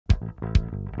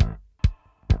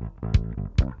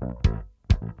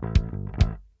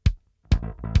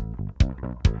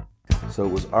So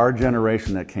it was our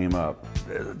generation that came up.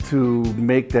 To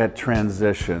make that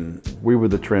transition, we were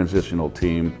the transitional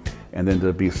team, and then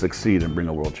to succeed and bring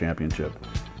a world championship,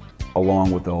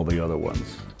 along with all the other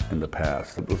ones in the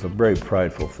past. It was a very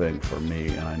prideful thing for me,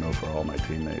 and I know for all my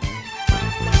teammates.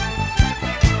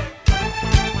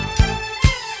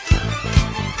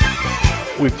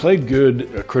 We played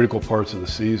good at critical parts of the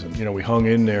season. You know, we hung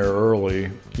in there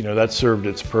early. You know, that served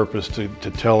its purpose to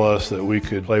tell us that we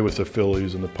could play with the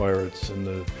Phillies and the Pirates and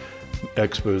the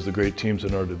Expos, the great teams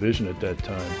in our division at that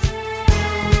time.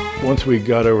 Once we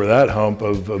got over that hump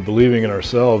of believing in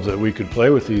ourselves that we could play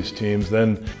with these teams,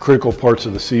 then critical parts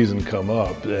of the season come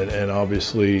up. And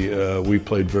obviously, we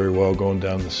played very well going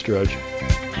down the stretch.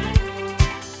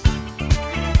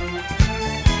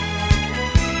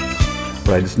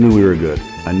 But I just knew we were good.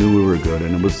 I knew we were good,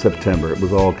 and it was September.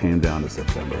 It all came down to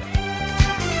September.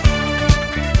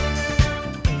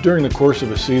 During the course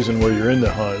of a season where you're in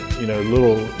the hunt, you know,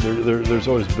 there's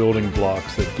always building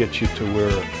blocks that get you to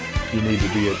where you need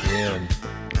to be at the end.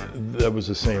 That was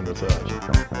the same with us.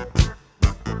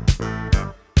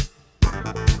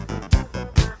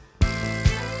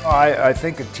 I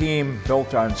think a team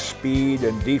built on speed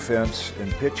and defense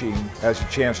and pitching has a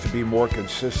chance to be more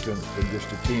consistent than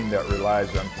just a team that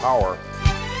relies on power.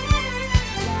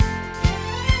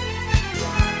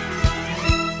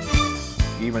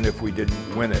 Even if we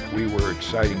didn't win it, we were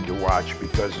exciting to watch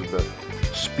because of the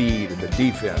speed and the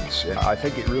defense. And I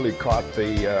think it really caught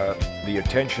the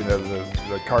attention of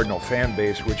the Cardinal fan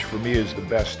base, which for me is the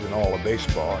best in all of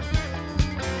baseball.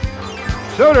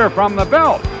 Suter from the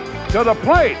belt to the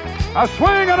plate, a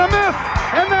swing and a miss,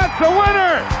 and that's a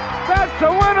winner! That's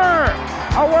a winner!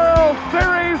 A World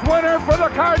Series winner for the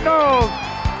Cardinals!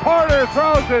 Porter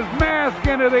throws his mask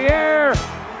into the air,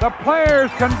 the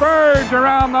players converge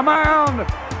around the mound,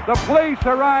 the police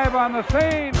arrive on the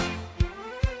scene.